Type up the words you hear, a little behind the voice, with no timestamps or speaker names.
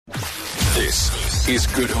This is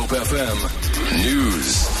Good Hope FM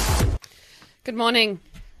News. Good morning.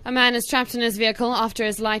 A man is trapped in his vehicle after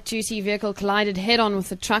his light-duty vehicle collided head-on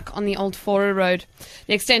with a truck on the Old Faure Road.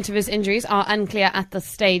 The extent of his injuries are unclear at this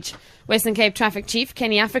stage. Western Cape Traffic Chief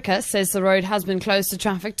Kenny Africa says the road has been closed to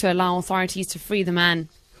traffic to allow authorities to free the man.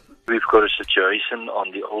 We've got a situation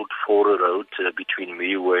on the Old Faure Road between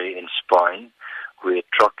Meerway and Spine, where a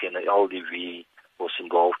truck and an LDV was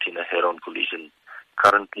involved in a head-on collision.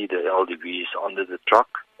 Currently, the LDV is under the truck,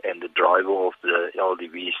 and the driver of the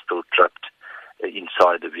LDV is still trapped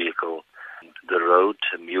inside the vehicle. The road,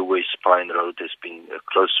 Meerway Spine Road, has been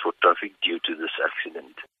closed for traffic due to this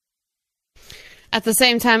accident. At the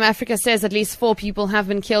same time, Africa says at least 4 people have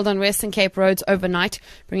been killed on Western Cape roads overnight,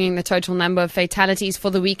 bringing the total number of fatalities for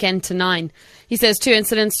the weekend to 9. He says 2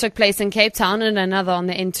 incidents took place in Cape Town and another on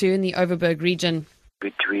the N2 in the Overberg region.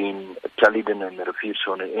 Between Caledon and the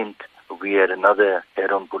Riviersonne end, we had another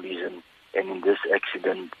head-on collision, and in this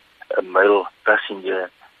accident, a male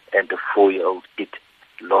passenger and a 4-year-old kid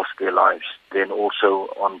lost their lives. Then also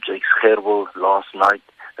on Jakes Gerwel last night,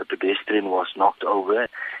 a pedestrian was knocked over.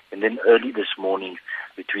 And then early this morning,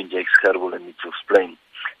 between Jakes Gerwel and Mitchell's Plain,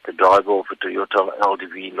 the driver of a Toyota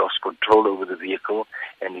LDV lost control over the vehicle,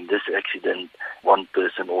 and in this accident, 1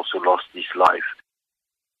 person also lost his life.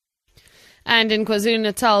 And in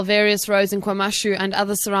KwaZulu-Natal, various roads in KwaMashu and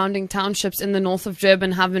other surrounding townships in the north of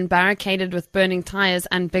Durban have been barricaded with burning tyres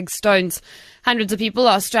and big stones. Hundreds of people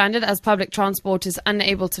are stranded as public transport is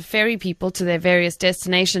unable to ferry people to their various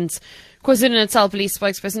destinations. KwaZulu-Natal police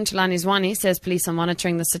spokesperson Tulani Zwane says police are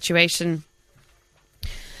monitoring the situation.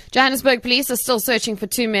 Johannesburg police are still searching for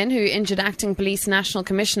 2 men who injured Acting Police National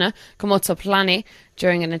Commissioner Komotso Plane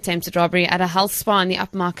during an attempted robbery at a health spa in the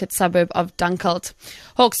upmarket suburb of Dunkeld.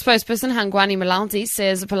 Hawks spokesperson Hangwani Malalti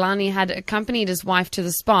says Palani had accompanied his wife to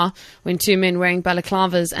the spa when 2 men wearing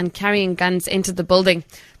balaclavas and carrying guns entered the building.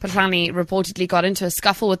 Palani reportedly got into a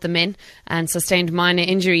scuffle with the men and sustained minor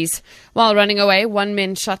injuries. While running away, 1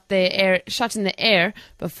 man shot in the air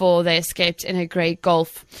before they escaped in a grey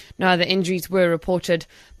Golf. No other injuries were reported.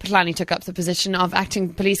 Palani took up the position of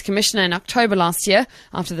Acting Police Commissioner in October last year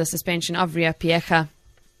after the suspension of Ria Piecha.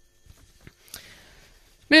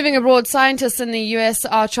 Moving abroad, scientists in the US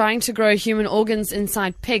are trying to grow human organs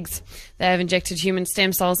inside pigs. They have injected human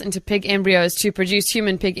stem cells into pig embryos to produce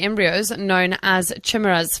human pig embryos known as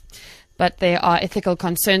chimeras. But there are ethical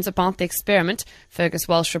concerns about the experiment, Fergus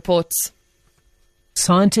Welsh reports.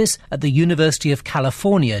 Scientists at the University of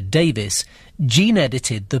California, Davis,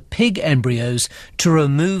 gene-edited the pig embryos to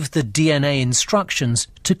remove the DNA instructions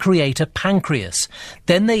to create a pancreas.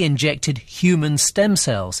 Then they injected human stem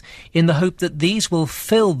cells in the hope that these will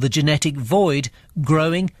fill the genetic void,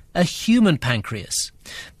 growing a human pancreas.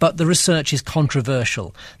 But the research is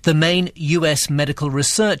controversial. The main US medical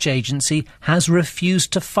research agency has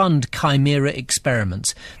refused to fund chimera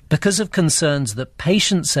experiments because of concerns that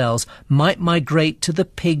patient cells might migrate to the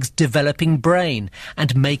pig's developing brain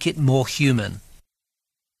and make it more human.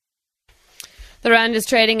 The rand is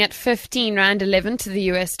trading at 15 rand 11 to the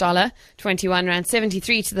US dollar, 21 rand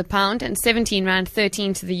 73 to the pound, and 17 rand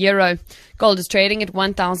 13 to the euro. Gold is trading at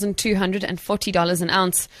 $1,240 an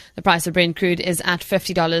ounce. The price of Brent crude is at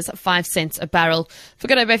 $50.05 a barrel. For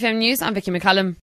Good Hope FM News, I'm Vicky McCullum.